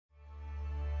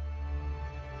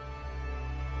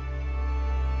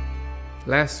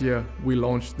Last year, we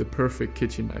launched the Perfect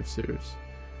Kitchen Knife series,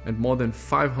 and more than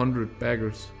 500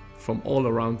 baggers from all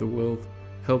around the world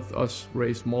helped us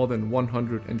raise more than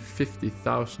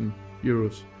 150,000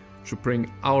 euros to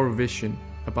bring our vision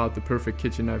about the Perfect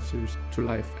Kitchen Knife series to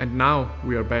life. And now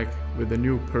we are back with a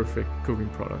new perfect cooking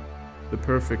product, the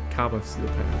Perfect Carbon Steel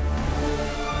Pan.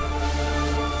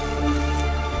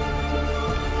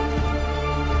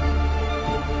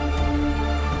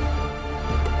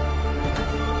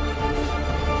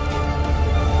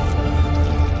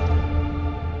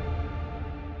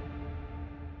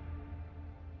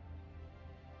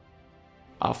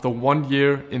 After 1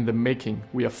 year in the making,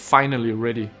 we are finally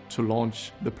ready to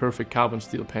launch the Perfect Carbon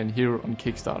Steel Pan here on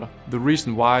Kickstarter. The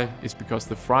reason why is because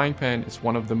the frying pan is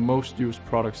one of the most used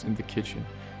products in the kitchen,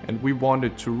 and we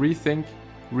wanted to rethink,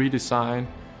 redesign,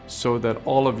 so that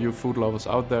all of you food lovers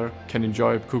out there can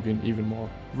enjoy cooking even more.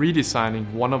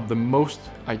 Redesigning one of the most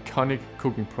iconic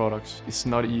cooking products is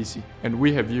not easy, and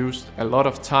we have used a lot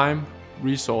of time,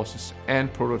 resources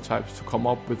and prototypes to come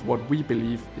up with what we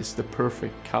believe is the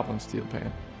perfect carbon steel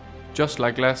pan. Just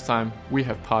like last time, we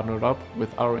have partnered up with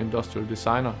our industrial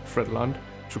designer Fred Lund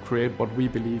to create what we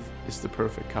believe is the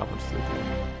perfect carbon steel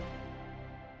pan.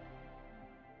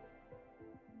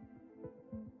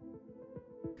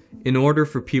 In order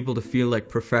for people to feel like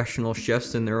professional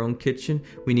chefs in their own kitchen,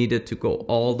 we needed to go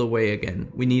all the way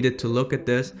again. We needed to look at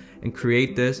this and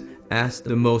create this as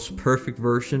the most perfect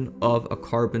version of a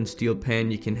carbon steel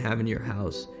pan you can have in your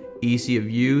house. Easy of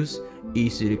use,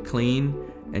 easy to clean,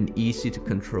 and easy to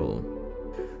control.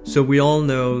 So we all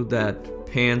know that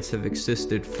pans have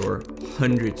existed for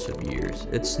hundreds of years.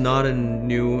 It's not a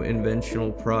new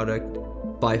inventional product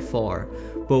by far.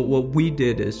 But what we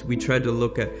did is we tried to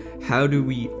look at how do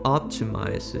we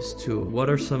optimize this tool? What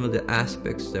are some of the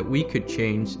aspects that we could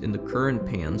change in the current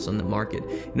pans on the market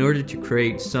in order to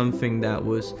create something that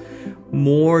was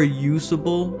more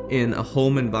usable in a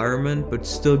home environment, but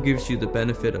still gives you the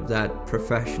benefit of that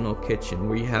professional kitchen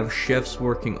where you have chefs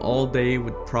working all day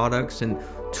with products and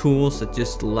tools that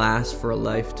just last for a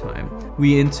lifetime.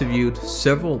 We interviewed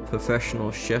several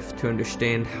professional chefs to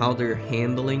understand how they're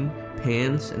handling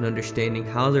pans and understanding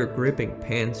how they're gripping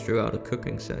pans throughout a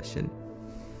cooking session.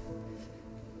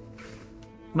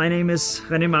 My name is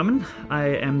René Mammen. I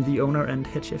am the owner and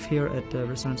head chef here at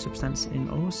Restaurant Substance in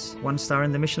Aarhus. 1 star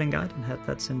in the Michelin Guide and had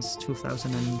that since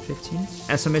 2015.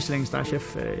 As a Michelin star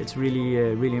chef, it's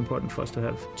really important for us to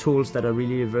have tools that are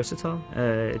really versatile.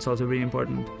 It's also really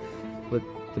important with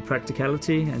the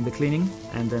practicality and the cleaning,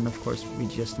 and then of course we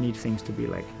just need things to be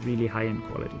like really high-end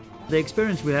quality. The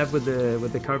experience we have with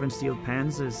the carbon steel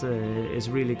pans is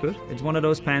really good. It's one of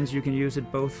those pans you can use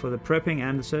it both for the prepping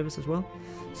and the service as well.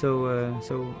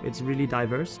 So it's really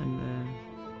diverse, and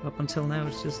up until now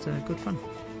it's just good fun.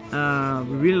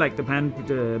 We really like the pan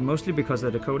mostly because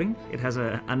of the coating. It has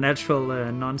a natural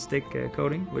non-stick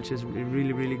coating, which is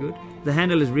really good. The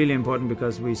handle is really important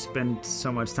because we spend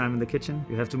so much time in the kitchen.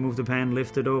 You have to move the pan,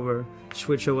 lift it over,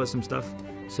 switch over some stuff.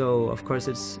 So of course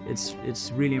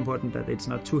it's really important that it's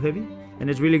not too heavy. And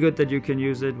it's really good that you can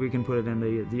use it. We can put it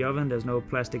in the oven. There's no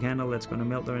plastic handle that's going to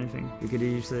melt or anything. You could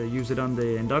use it on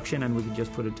the induction, and we could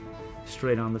just put it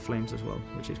straight on the flames as well,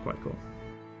 which is quite cool.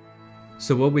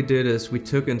 So what we did is we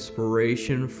took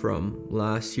inspiration from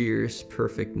last year's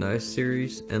Perfect Knife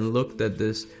series and looked at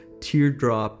this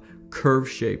teardrop curve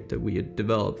shape that we had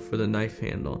developed for the knife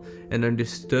handle and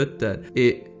understood that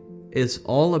it is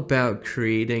all about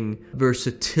creating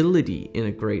versatility in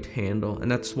a great handle.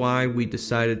 And that's why we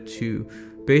decided to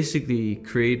basically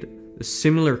create a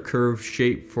similar curved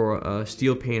shape for a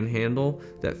steel pan handle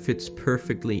that fits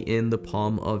perfectly in the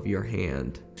palm of your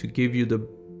hand to give you the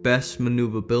best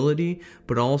maneuverability,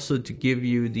 but also to give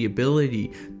you the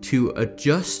ability to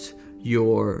adjust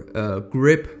your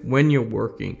grip when you're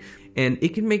working. And it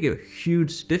can make a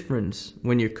huge difference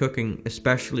when you're cooking,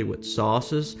 especially with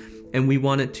sauces. And we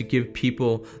wanted to give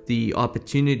people the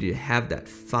opportunity to have that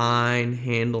fine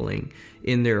handling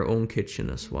in their own kitchen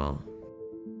as well.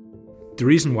 The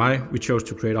reason why we chose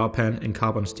to create our pan in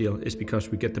carbon steel is because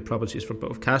we get the properties from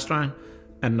both cast iron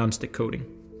and non-stick coating.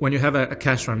 When you have a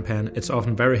cast iron pan, it's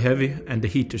often very heavy and the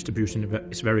heat distribution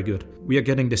is very good. We are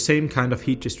getting the same kind of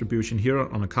heat distribution here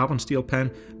on a carbon steel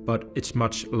pan, but it's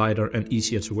much lighter and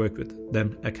easier to work with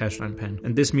than a cast iron pan.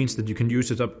 And this means that you can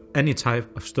use it up any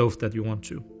type of stove that you want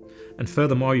to. And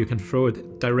furthermore, you can throw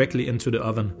it directly into the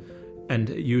oven and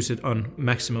use it on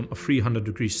maximum of 300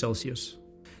 degrees Celsius.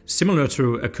 Similar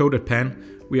to a coated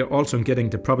pan, we are also getting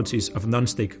the properties of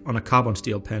non-stick on a carbon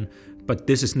steel pan, but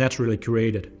this is naturally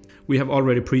created. We have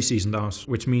already pre-seasoned ours,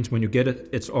 which means when you get it,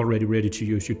 it's already ready to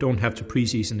use. You don't have to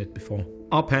pre-season it before.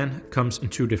 Our pan comes in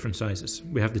 2 different sizes.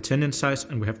 We have the 10-inch size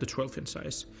and we have the 12-inch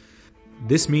size.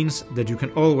 This means that you can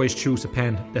always choose a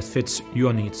pan that fits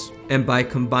your needs. And by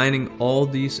combining all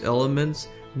these elements,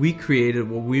 we created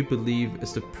what we believe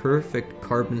is the perfect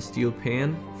carbon steel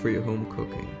pan for your home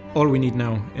cooking. All we need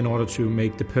now in order to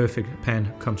make the perfect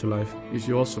pan come to life is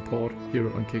your support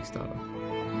here on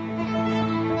Kickstarter.